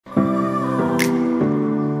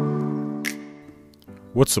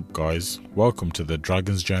What's up, guys? Welcome to the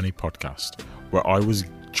Dragon's Journey podcast, where I was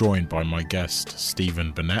joined by my guest,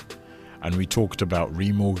 Stephen Bennett, and we talked about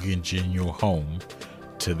remortgaging your home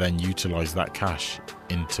to then utilize that cash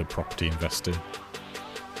into property investing.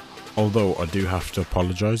 Although I do have to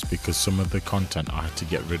apologize because some of the content I had to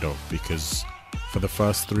get rid of, because for the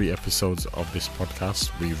first 3 episodes of this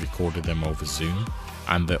podcast, we recorded them over Zoom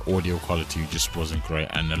and the audio quality just wasn't great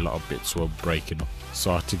and a lot of bits were breaking up.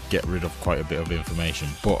 So I had to get rid of quite a bit of information,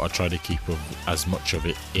 but I tried to keep as much of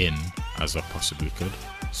it in as I possibly could.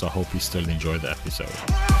 So I hope you still enjoy the episode.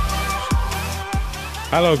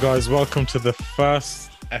 Hello guys, welcome to the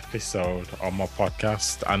first episode of my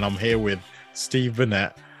podcast, and I'm here with Steve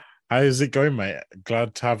Bennett. How's it going, mate?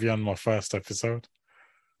 Glad to have you on my first episode.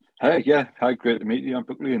 Hey, yeah. Hi, great to meet you. I'm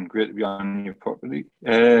Buckley and great to be on your property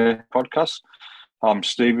podcast. I'm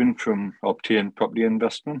Stephen from Obtain Property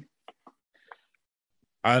Investment.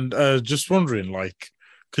 And just wondering,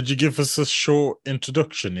 could you give us a short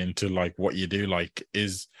introduction into what you do?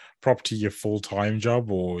 Is property your full-time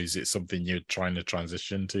job, or is it something you're trying to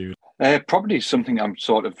transition to? Property is something I'm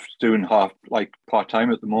sort of doing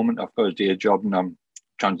part-time at the moment. I've got a day job and I'm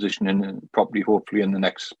transitioning in property. Hopefully in the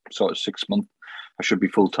next sort of 6 months, I should be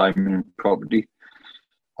full-time in property.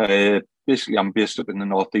 Basically, I'm based up in the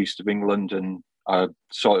northeast of England, and I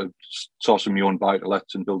sort of sourcing my own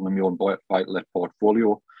buy-to-lets and building my own buy-to-let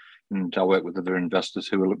portfolio. And I work with other investors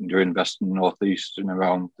who are looking to invest in the northeast and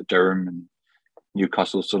around the Durham and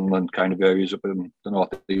Newcastle, Sunderland kind of areas up in the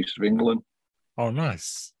northeast of England. Oh,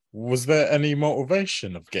 nice. Was there any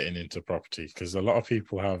motivation of getting into property? Because a lot of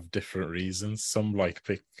people have different reasons. Some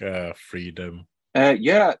pick freedom.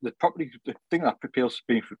 The thing that appeals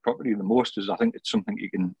to me for property the most is I think it's something you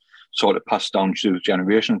can sort of pass down through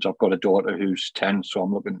generations. I've got a daughter who's 10, so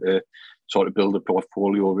I'm looking to sort of build a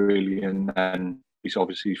portfolio really, and then it's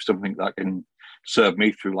obviously something that can serve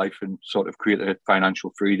me through life and sort of create a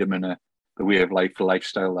financial freedom and a way of life, a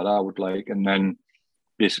lifestyle that I would like, and then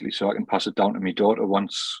basically so I can pass it down to my daughter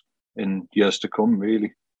once in years to come,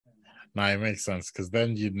 really. No, it makes sense, because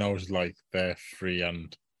then you know they're free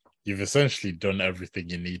and you've essentially done everything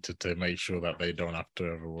you need to make sure that they don't have to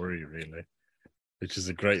ever worry, really, which is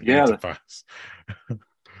a great thing to pass.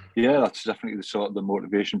 Yeah, that's definitely the sort of the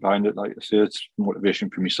motivation behind it. Like I say, it's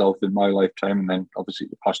motivation for myself in my lifetime, and then obviously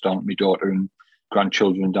to pass down to my daughter and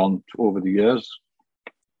grandchildren down over the years.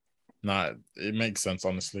 Nah, it makes sense,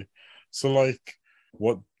 honestly. So,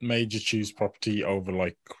 what made you choose property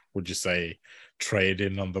over, would you say,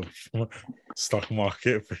 trading on the stock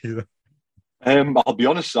market for you? I'll be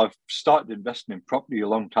honest, I've started investing in property a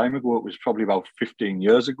long time ago. It was probably about 15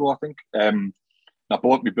 years ago, I think. I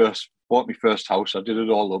bought my first house. I did it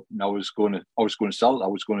all up, and I was going to sell it. I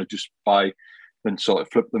was going to just buy and sort of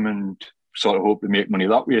flip them and sort of hope to make money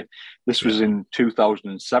that way. This was in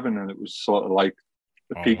 2007, and it was sort of like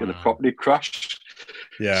the peak of the property crash.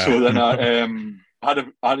 Yeah. So then I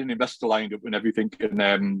had an investor lined up and everything,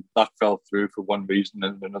 and that fell through for one reason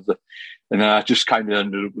and another. And then I just kind of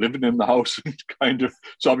ended up living in the house and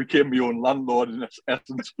so I became my own landlord in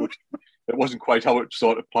essence, but it wasn't quite how it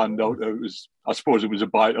sort of planned out. I suppose it was a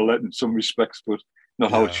buy-to-let in some respects, but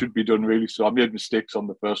not how it should be done, really. So I made mistakes on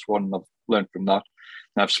the first one, and I've learned from that.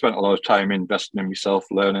 And I've spent a lot of time investing in myself,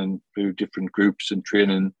 learning through different groups and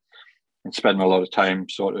training, and spending a lot of time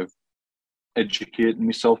sort of educating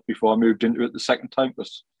myself before I moved into it the second time.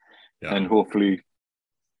 And hopefully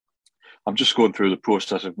I'm just going through the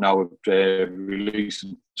process of now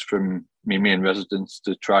releasing from my main residence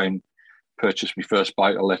to try and purchase my first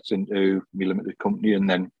buy-to-let into my limited company, and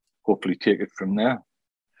then hopefully take it from there.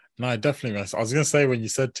 No, definitely. I was going to say, when you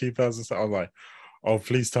said 2000, I was like, oh,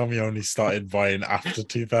 please tell me you only started buying after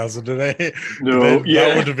 2008. No,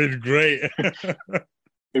 that would have been great.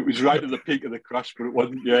 It was right at the peak of the crash, but it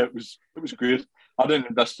wasn't. Yeah, it was great. I didn't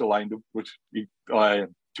invest lined up, but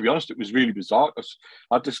to be honest, it was really bizarre.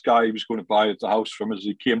 I had this guy who was going to buy the house from us.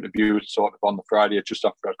 He came to view it sort of on the Friday just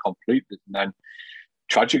after I'd completed it, and then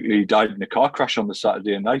tragically he died in a car crash on the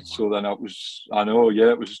Saturday night. So then it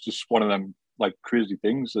was just one of them crazy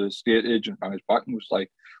things. The estate agent rang us back and was like,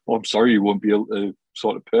 "Oh, I'm sorry, you won't be able to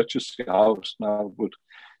sort of purchase the house now," but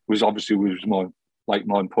was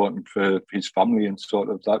more important for his family and sort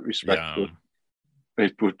of that respect. Yeah.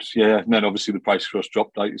 But and then obviously the price for us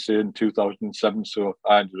dropped, like you say, in 2007. So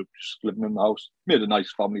I ended up just living in the house, made a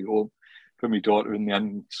nice family home for my daughter in the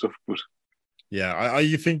end and stuff. But yeah, are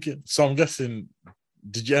you thinking? So I'm guessing,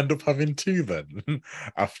 did you end up having 2 then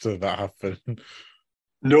after that happened?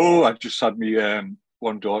 No, I just had me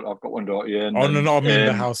one daughter. I've got one daughter here. No, I mean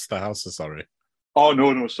the house. Sorry. Oh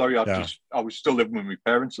no, sorry. Yeah. I was still living with my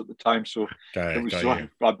parents at the time, so it Okay, was got you.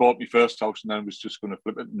 I bought my first house and then was just going to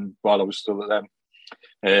flip it, and while I was still at them.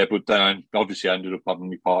 But then obviously I ended up having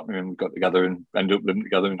my partner and we got together and ended up living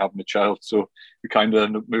together and having a child. So we kind of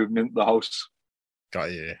ended up moving into the house.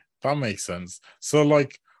 Got you. That makes sense. So,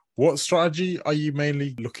 like, what strategy are you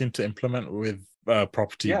mainly looking to implement with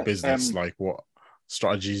property Yeah, business? Like, what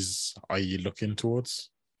strategies are you looking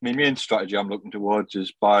towards? my main strategy I'm looking towards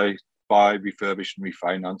is buy, refurbish, and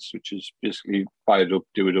refinance, which is basically buy it up,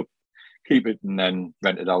 do it up, keep it, and then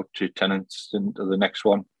rent it out to tenants into the next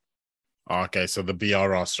one. Okay, so the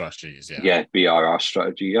BRR strategies, yeah. Yeah, BRR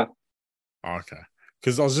strategy. Yeah. Okay,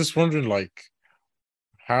 because I was just wondering, like,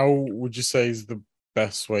 how would you say is the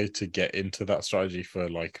best way to get into that strategy for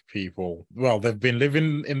like people? Well, they've been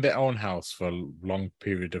living in their own house for a long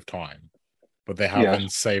period of time, but they Yeah.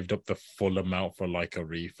 haven't saved up the full amount for like a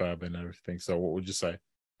refurb and everything. So, what would you say?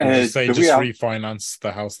 Would you say The way just refinance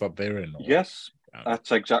the house that they're in, or yes,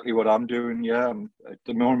 that's exactly what I'm doing. Yeah, at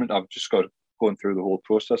the moment I've just got going through the whole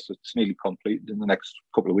process. It's nearly completed. In the next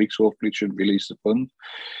couple of weeks, hopefully, it should release the fund.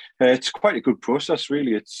 It's quite a good process,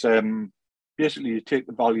 really. It's basically you take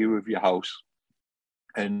the value of your house,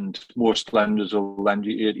 and most lenders will lend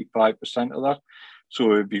you 85% of that.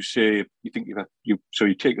 So if you say you think you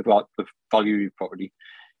take the value of your property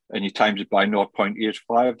and you times it by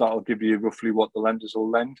 0.85, that'll give you roughly what the lenders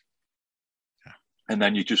will lend. And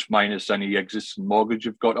then you just minus any existing mortgage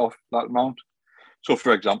you've got off that amount. So,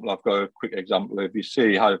 for example, I've got a quick example. If you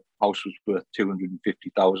say your house was worth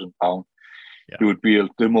 £250,000, it would be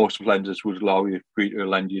the most lenders would allow you to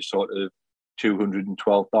lend you sort of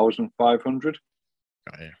 212,500.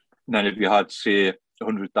 Okay. And then if you had, say,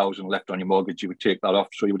 100,000 left on your mortgage, you would take that off,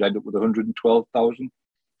 so you would end up with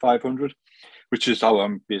 112,500, which is how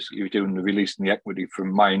I'm basically doing the releasing the equity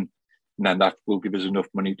from mine. And then that will give us enough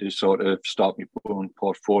money to sort of start my own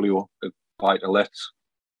portfolio of buy-to-lets.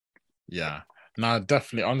 Yeah, no,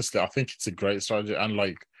 definitely. Honestly, I think it's a great strategy. And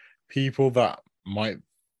like people that might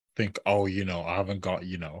think, oh, I haven't got,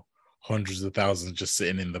 hundreds of thousands just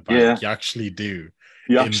sitting in the Yeah, bank. You actually do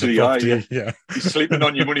you in the actually are. Yeah, property. Yeah. you're sleeping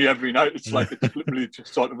on your money every night. It's like it's literally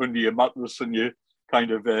just sort of under your mattress, and you kind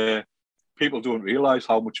of people don't realise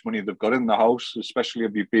how much money they've got in the house, especially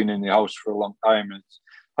if you've been in the house for a long time and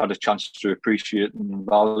had a chance to appreciate and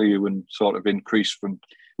value and sort of increase from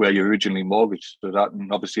where you originally mortgaged to that.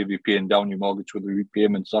 And obviously, if you're paying down your mortgage with the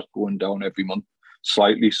repayments, that's going down every month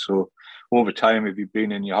slightly. So over time, if you've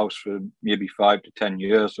been in your house for maybe 5 to 10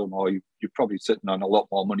 years or more, you're probably sitting on a lot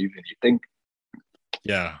more money than you think.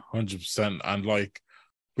 Yeah, 100%. And like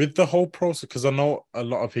with the whole process, because I know a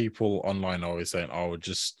lot of people online are always saying, oh,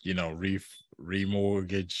 just,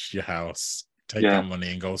 remortgage your house, take that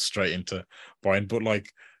money and go straight into buying. But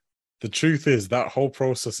like the truth is that whole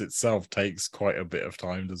process itself takes quite a bit of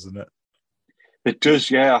time, doesn't it? It does,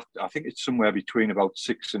 yeah. I think it's somewhere between about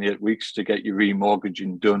 6 and 8 weeks to get your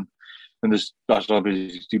remortgaging done. And that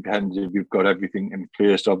obviously depends if you've got everything in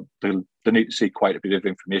place. So they need to see quite a bit of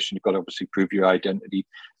information. You've got to obviously prove your identity.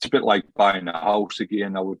 It's a bit like buying a house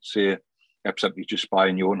again, I would say, except you're just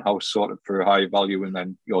buying your own house sort of for a high value, and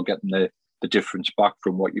then you're getting the difference back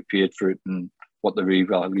from what you paid for it and what the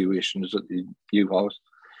revaluation is at the new house.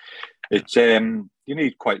 It's you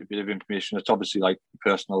need quite a bit of information. It's obviously like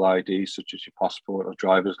personal ID, such as your passport or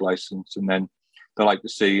driver's license, and then they like to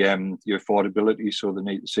see your affordability. So they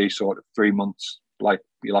need to see sort of 3 months, like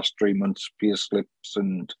your last 3 months pay slips,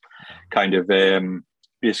 and kind of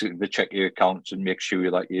basically they check your accounts and make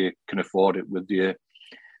sure that you can afford it with your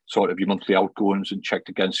sort of your monthly outgoings and checked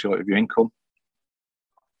against sort of your income.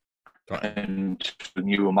 Got you. And the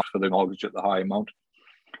new amount for the mortgage at the high amount.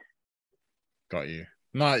 Got you.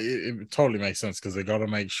 No, it totally makes sense because they got to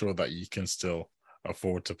make sure that you can still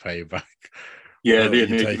afford to pay back. Yeah, they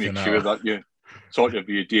need to make sure that you sort of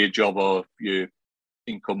your day job or your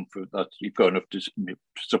income for that you've got enough to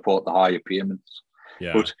support the higher payments.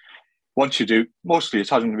 Yeah. But once you do, mostly it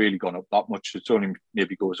hasn't really gone up that much. It's only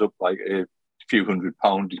maybe goes up like a few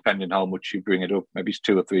 £100, depending how much you bring it up. Maybe it's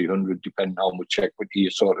 200 or 300, depending how much equity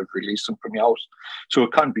you sort of releasing from your house. So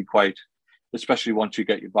it can be quite, especially once you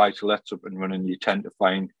get your buy-to-lets up and running, you tend to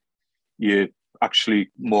find you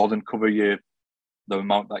actually more than cover the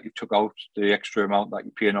amount that you took out, the extra amount that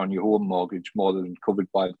you're paying on your home mortgage, more than covered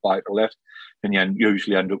by the buy-to-let. And you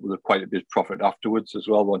usually end up with quite a bit of profit afterwards as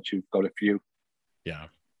well, once you've got a few. Yeah.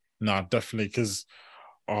 No, definitely. Because,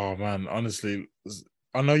 oh man, honestly,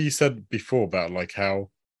 I know you said before about like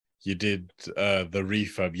how you did the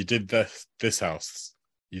refurb. You did this house.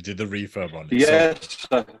 You did the refurb on it. Yes.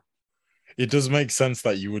 So it does make sense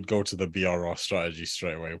that you would go to the BRR strategy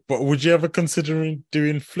straight away. But would you ever consider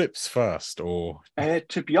doing flips first, or?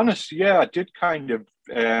 To be honest, yeah, I did kind of.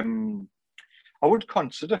 I would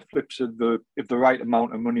consider flips if the right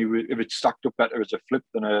amount of money, if it stacked up better as a flip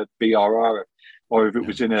than a BRR, or if it Yeah.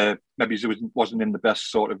 was in a maybe it wasn't in the best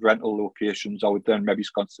sort of rental locations, I would then maybe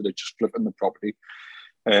consider just flipping the property.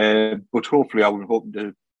 But hopefully, I would hope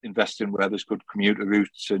to invest in where there's good commuter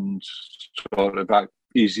routes and sort of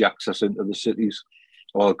easy access into the cities,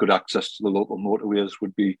 or good access to the local motorways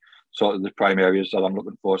would be sort of the prime areas that I'm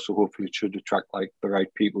looking for. So hopefully, it should attract like the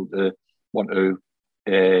right people to want to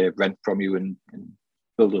rent from you and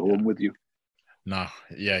build a home with you. No,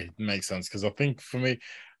 yeah, it makes sense because I think for me,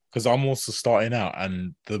 because I'm also starting out,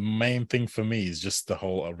 and the main thing for me is just the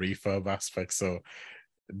whole refurb aspect. So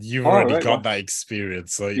you've All already right, got well, that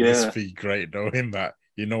experience, so it must yeah. be great knowing that.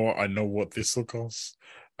 You know what? I know what this will cost.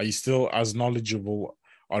 Are you still as knowledgeable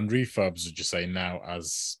on refurbs? Would you say now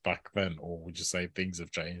as back then, or would you say things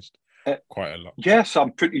have changed Uh, quite a lot? yes, I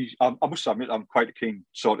must admit, I'm quite a keen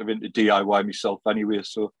sort of into DIY myself anyway.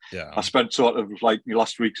 So Yeah, I spent sort of like my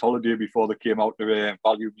last week's holiday before they came out to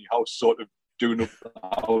value my house, sort of doing up the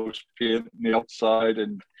house, painting the outside,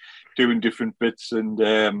 and doing different bits and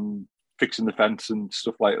fixing the fence and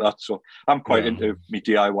stuff like that. So I'm quite yeah, into me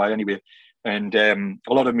DIY anyway. And a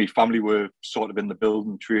lot of my family were sort of in the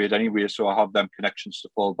building trade anyway, so I have them connections to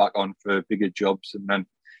fall back on for bigger jobs. And then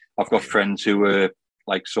I've got friends who are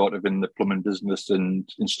like sort of in the plumbing business and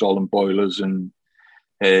installing boilers and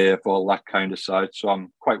for all that kind of side. So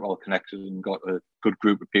I'm quite well connected and got a good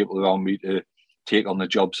group of people around me to take on the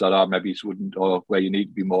jobs that I maybe wouldn't, or where you need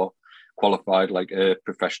to be more qualified, like a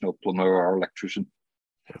professional plumber or electrician.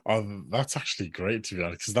 Oh, that's actually great to be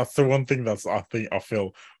honest, because that's the one thing that's I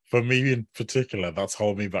feel for me in particular that's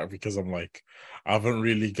holding me back because I'm like I haven't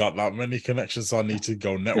really got that many connections, so I need to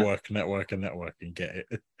go network and get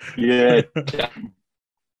Yeah, it.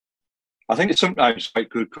 I think it's sometimes quite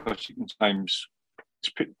good because you can sometimes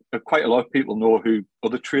quite a lot of people know who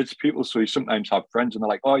other tradespeople, so you sometimes have friends and they're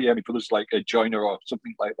like, "Oh yeah, my brother's like a joiner or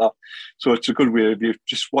something like that." So it's a good way of you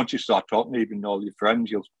just once you start talking, even all your friends,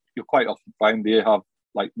 you'll quite often find they have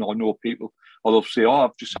like know people, or they'll say, "Oh,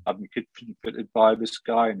 I've just had my kitchen fitted by this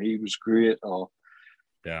guy and he was great," or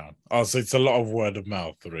Yeah. Oh, so it's a lot of word of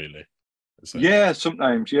mouth, really, essentially. yeah,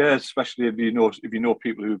 sometimes, yeah, especially if you know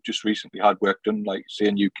people who've just recently had work done, like say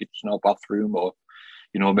a new kitchen or bathroom, or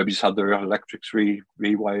maybe just had their electrics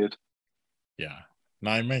rewired. Yeah.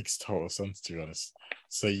 Now it makes total sense to be honest.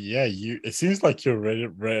 So yeah, it seems like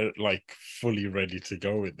you're like fully ready to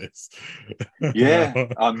go with this. Yeah,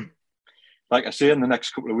 No. like I say, in the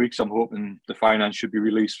next couple of weeks, I'm hoping the finance should be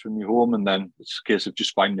released from your home, and then it's a case of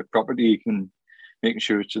just finding the property and making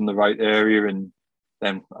sure it's in the right area, and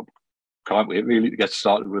then I can't wait really to get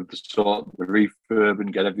started with the sort of the refurb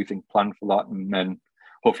and get everything planned for that, and then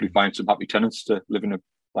hopefully find some happy tenants to live in a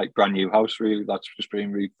like brand new house. Really, that's just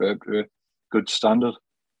being refurbed to a good standard.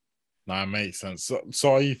 That makes sense.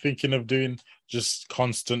 So are you thinking of doing just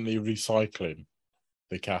constantly recycling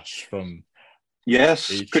the cash from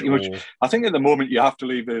Yes, each pretty much. or I think at the moment you have to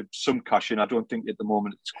leave some cash in. I don't think at the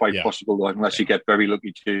moment it's quite yeah, possible though, unless you yeah, get very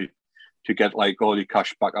lucky to get like all your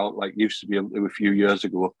cash back out like you used to be able to a few years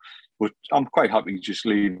ago. But I'm quite happy just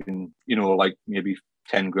leaving, like maybe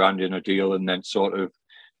 10 grand in a deal and then sort of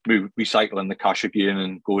recycling the cash again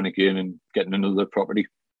and going again and getting another property.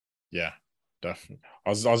 yeah, definitely. I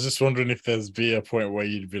was just wondering if there's be a point where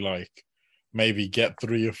you'd be like maybe get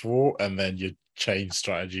 3 or 4 and then you change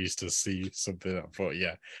strategies to see something. But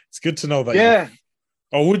yeah, it's good to know that you. Yeah,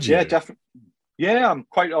 Oh, would yeah, you? definitely. Yeah, I'm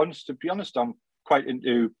quite honest. To be honest, I'm quite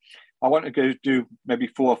into. I want to go do maybe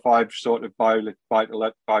 4 or 5 sort of buy to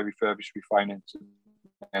let, buy refurbished, refinance,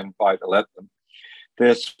 and buy to let them.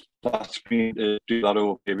 That's me to do that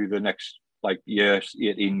over maybe the next like year,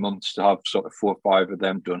 18 months to have sort of 4 or 5 of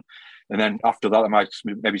them done. And then after that, I might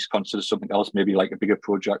maybe consider something else, maybe like a bigger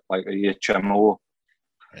project like a HMO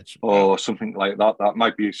Yeah. or something like that. That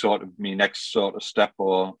might be sort of my next sort of step.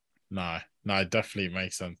 Or No, no, it definitely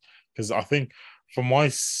makes sense. Because I think for my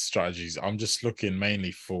strategies, I'm just looking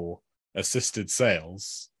mainly for assisted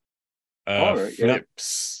sales, all right, yeah,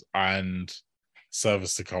 flips, and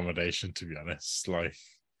service accommodation, to be honest. Like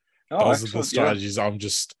oh those are the excellent, yeah, strategies I'm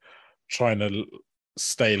just trying to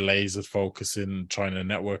stay laser focusing, trying to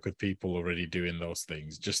network with people already doing those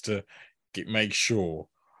things, just to make sure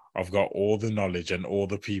I've got all the knowledge and all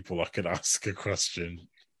the people I could ask a question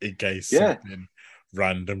in case yeah, something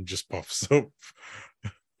random just pops up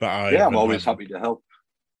that I yeah. I'm even always haven't. happy to help.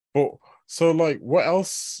 But so, like, what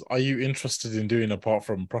else are you interested in doing apart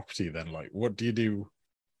from property? Then, like, what do you do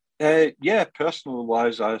Yeah, personal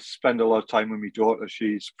wise, I spend a lot of time with my daughter.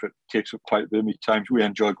 Takes up quite a bit of my time. We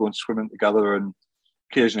enjoy going swimming together, and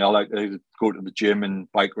occasionally I like to go to the gym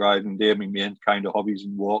and bike riding. They're my main kind of hobbies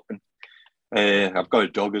and walking. I've got a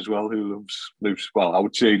dog as well who loves. Well, I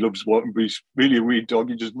would say he loves walking, but he's really a weird dog.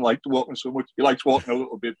 He doesn't like walking so much. He likes walking a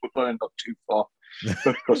little bit, but not too far.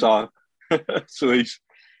 Because so he's.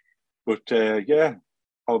 But yeah,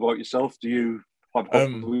 how about yourself? Do you have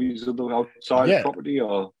hobbies outside of Yeah. property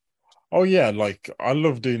or? Oh yeah, like I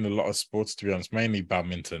love doing a lot of sports, to be honest, mainly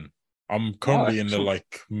badminton. I'm currently in the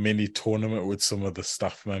like mini tournament with some of the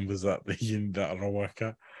staff members at the uni that I work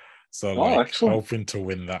at. So like hoping to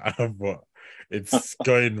win that, but it's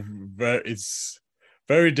it's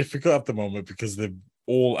very difficult at the moment because they're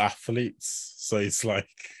all athletes. So it's like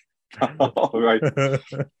right.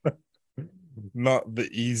 not the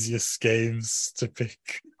easiest games to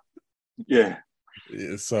pick. Yeah.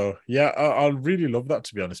 So yeah, I really love that,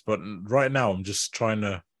 to be honest. But right now I'm just trying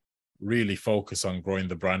to really focus on growing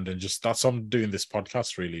the brand, and just that's why I'm doing this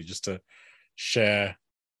podcast, really, just to share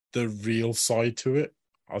the real side to it.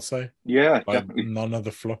 I'll say, yeah, like definitely. none of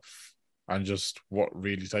the fluff, and just what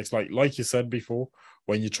really takes. Like you said before,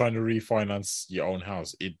 when you're trying to refinance your own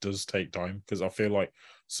house, it does take time, because I feel like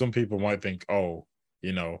some people might think, oh,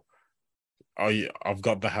 you know, I've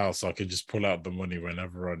got the house, so I can just pull out the money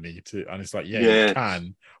whenever I need to, and it's like, yeah, you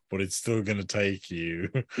can, but it's still going to take you.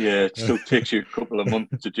 Yeah, it still takes you a couple of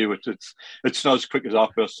months to do it. It's not as quick as I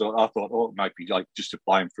first thought. I thought, oh, it might be like just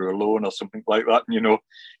applying for a loan or something like that, and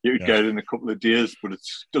you could get it in a couple of days, but it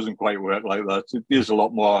doesn't quite work like that. There's a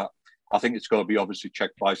lot more. I think it's got to be obviously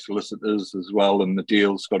checked by solicitors as well, and the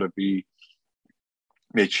deal's got to be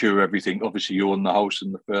made sure everything. Obviously, you own the house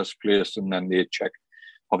in the first place, and then they check.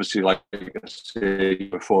 Obviously, like I say,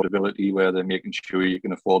 affordability, where they're making sure you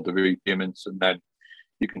can afford the repayments, and then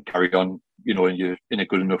you can carry on, and you're in a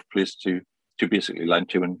good enough place to basically lend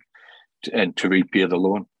to and to repay the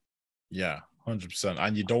loan. Yeah, 100%.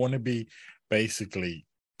 And you don't want to be basically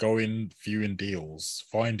going viewing deals,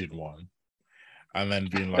 finding one, and then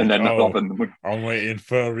being like, and then I'm waiting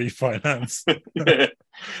for a refinance.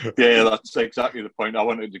 yeah, that's exactly the point. I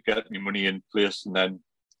wanted to get my money in place, and then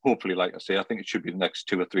hopefully, like I say, I think it should be the next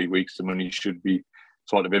 2 or 3 weeks. The money should be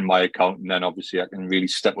sort of in my account, and then obviously I can really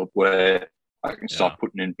step up where I can start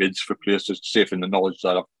putting in bids for places, safe in the knowledge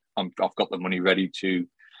that I've got the money ready to,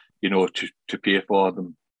 to pay for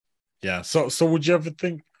them. Yeah. So would you ever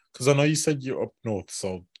think? Because I know you said you're up north,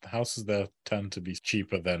 so the houses there tend to be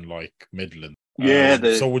cheaper than like Midland. Yeah.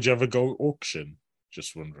 So would you ever go auction?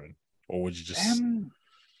 Just wondering, or would you just?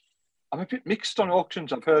 I'm a bit mixed on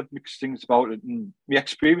auctions. I've heard mixed things about it, and my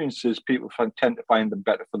experience is people tend to find them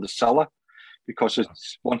better for the seller, because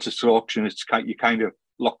once it's an auction, you kind of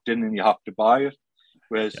locked in and you have to buy it.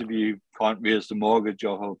 Whereas if you can't raise the mortgage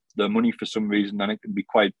or the money for some reason, then it can be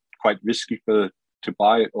quite risky to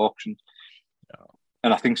buy at auctions. Yeah.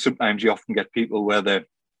 And I think sometimes you often get people where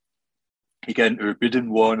you get into a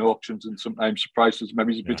bidding war in auctions, and sometimes the price is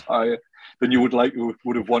maybe a bit higher than you would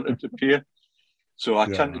have wanted to pay. So I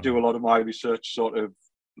tend to do a lot of my research sort of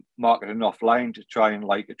marketing offline to try and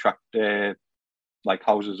attract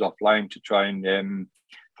houses offline, to try and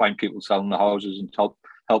find people selling the houses and help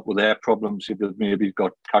with their problems. If they've maybe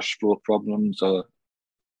got cash flow problems, or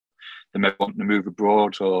they may want to move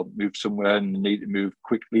abroad or move somewhere and need to move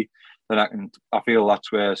quickly, then I feel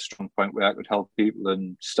that's where a strong point where I could help people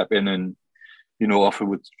and step in and offer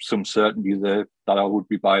with some certainty that I would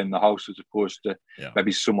be buying the house, as opposed to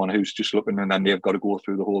maybe someone who's just looking and then they've got to go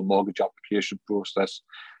through the whole mortgage application process.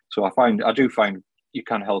 So I do find you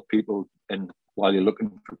can help people while you're looking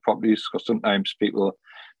for properties, because sometimes people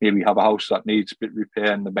maybe have a house that needs a bit of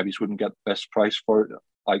repair and they maybe wouldn't get the best price for it,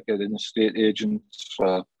 like at an estate agent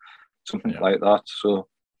or something like that. So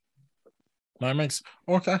that makes.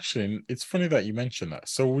 Okay, actually, it's funny that you mentioned that.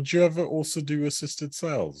 So would you ever also do assisted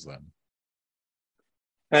sales then?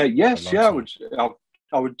 Yes,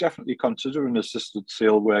 I would definitely consider an assisted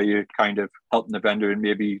sale where you're kind of helping the vendor and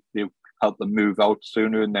maybe you help them move out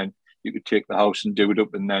sooner, and then you could take the house and do it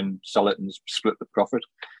up and then sell it and split the profit.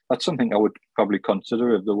 That's something I would probably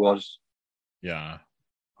consider if there was. Yeah,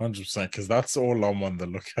 100%, because that's all I'm on the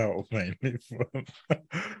lookout mainly for.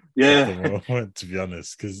 Yeah. At the moment, to be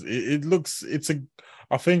honest, because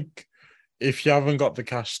I think if you haven't got the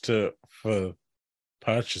cash for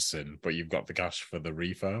purchasing, but you've got the cash for the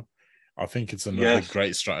refurb, I think it's another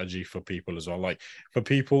great strategy for people as well. Like for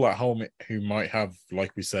people at home who might have,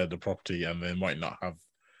 like we said, the property and they might not have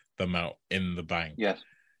the amount in the bank. Yes.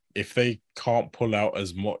 If they can't pull out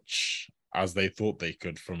as much as they thought they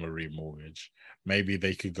could from a remortgage, maybe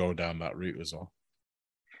they could go down that route as well.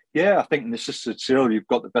 Yeah, I think in the assisted sale you've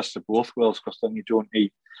got the best of both worlds, because then you don't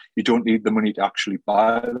need the money to actually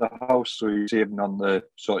buy the house, so you're saving on the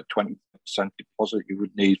sort of 20% deposit you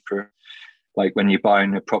would need for, like, when you're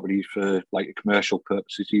buying a property for like a commercial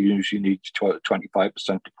purposes, you usually need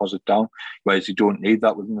 25% deposit down, whereas you don't need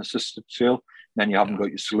that with an assisted sale. Then you haven't got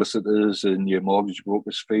your solicitors and your mortgage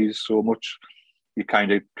brokers fees so much. You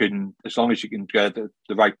kind of can, as long as you can get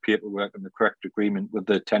the right paperwork and the correct agreement with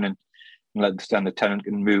the tenant, and let the tenant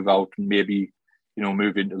can move out and maybe,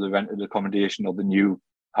 move into the rented accommodation or the new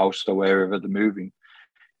house or wherever they're moving.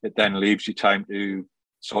 It then leaves you time to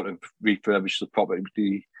sort of refurbish the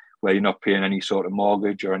property where you're not paying any sort of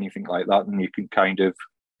mortgage or anything like that, and you can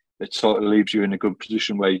it sort of leaves you in a good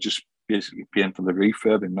position where you're just basically paying for the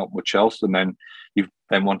refurb and not much else. And then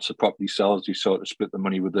once the property sells, you sort of split the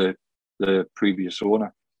money with the previous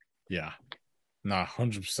owner. Yeah. Nah,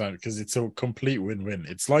 100%, because it's a complete win-win.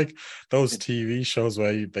 It's like those TV shows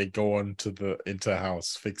where they go into a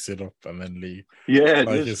house, fix it up, and then leave. Yeah,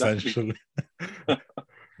 like, essentially.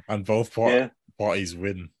 And both parties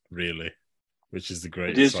win, really, which is the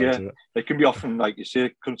greatest side to it. It can be often, like you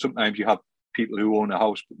say, sometimes you have people who own a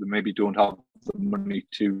house, but they maybe don't have the money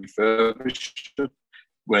to refurbish it,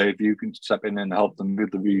 where if you can step in and help them with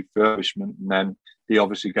the refurbishment, and then they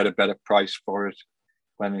obviously get a better price for it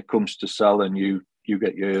when it comes to sell, and you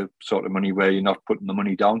get your sort of money where you're not putting the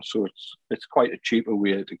money down. So it's quite a cheaper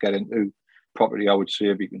way to get into property, I would say,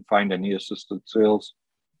 if you can find any assisted sales.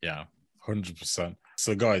 Yeah, 100%.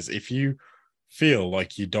 So guys, if you feel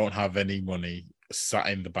like you don't have any money sat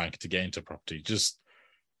in the bank to get into property,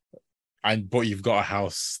 but you've got a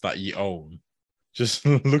house that you own, just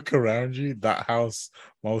look around you. That house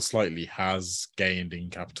most likely has gained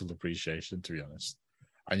in capital appreciation, to be honest.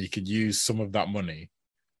 And you could use some of that money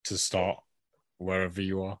to start wherever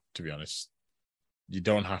you are, to be honest. You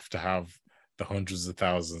don't have to have the hundreds of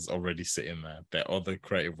thousands already sitting there. There are other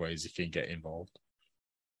creative ways you can get involved.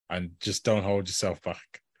 And just don't hold yourself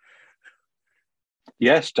back.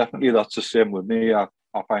 Yes, definitely. That's the same with me. I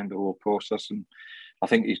find the whole process, and I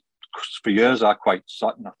think for years I quite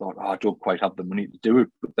sat and I thought, I don't quite have the money to do it.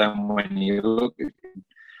 But then when you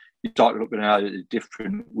start looking at it a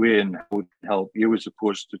different way and how it would help you, as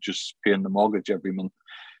opposed to just paying the mortgage every month,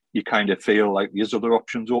 you kind of feel like there's other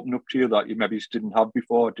options open up to you that you maybe didn't have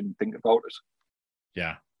before, didn't think about it.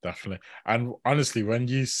 Yeah, definitely. And honestly, when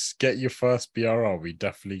you get your first BRR, we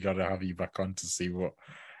definitely got to have you back on to see what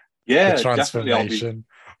the transformation.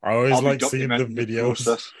 I always like seeing the videos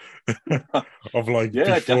of like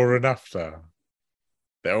before and after.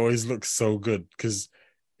 They always look so good because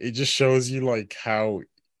it just shows you like how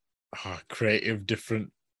creative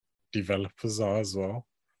different developers are as well.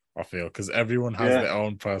 I feel, because everyone has their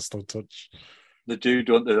own personal touch. They do,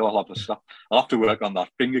 don't they? They all have the stuff. I'll have to work on that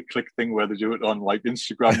finger click thing where they do it on like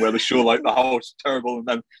Instagram, where they show like the house terrible, and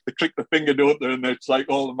then they click the finger, don't they? And it's like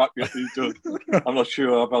all the macaroni done. I'm not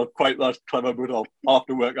sure about quite that clever, but I'll have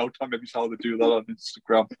to work out maybe how they do that on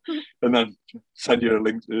Instagram, and then send you a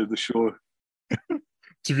link to the show.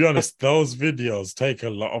 To be honest, those videos take a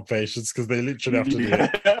lot of patience because they literally have to do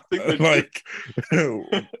it. Like,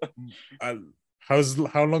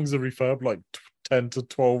 how long's a refurb? Like 10 to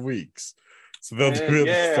 12 weeks. So they'll do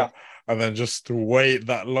it and then just wait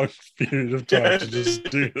that long period of time to just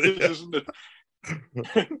do it. Isn't it?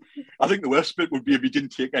 I think the worst bit would be if you didn't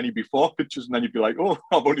take any before pictures and then you'd be like, oh,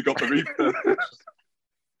 I've only got the refurb.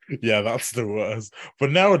 Yeah, that's the worst.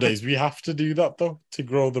 But nowadays, we have to do that, though, to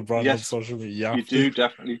grow the brand on social media. You do,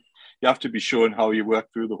 definitely. You have to be showing how you work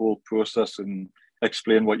through the whole process and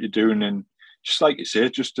explain what you're doing. And just like you say,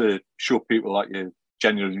 just to show people that you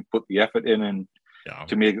genuinely put the effort in and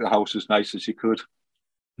to make the house as nice as you could.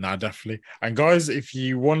 Nah, definitely. And guys, if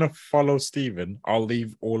you want to follow Stephen, I'll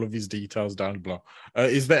leave all of his details down below.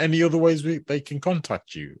 Is there any other ways they can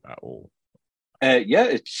contact you at all?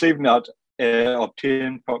 It's Stephen at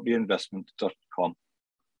obtainpropertyinvestment.com.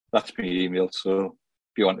 That's my email. So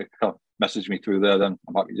if you want to message me through there, then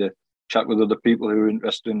I'm happy to chat with other people who are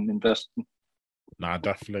interested in investing. Nah,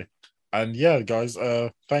 definitely. And yeah, guys,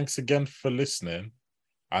 thanks again for listening.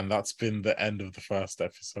 And that's been the end of the first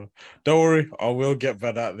episode. Don't worry, I will get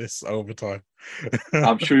better at this over time.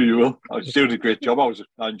 I'm sure you will. I was doing a great job.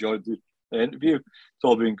 I enjoyed the interview. It's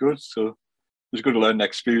all been good. So it was good to learn the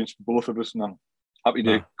experience for both of us. And I'm happy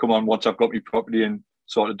to come on once I've got my property and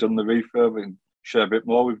sort of done the refurb and share a bit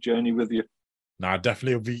more with Journey with you. Nah,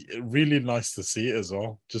 definitely. It'll be really nice to see it as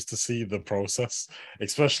well, just to see the process,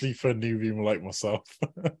 especially for a newbie like myself.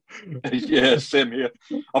 Yeah, same here.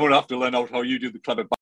 I'm going to have to learn out how you do the clever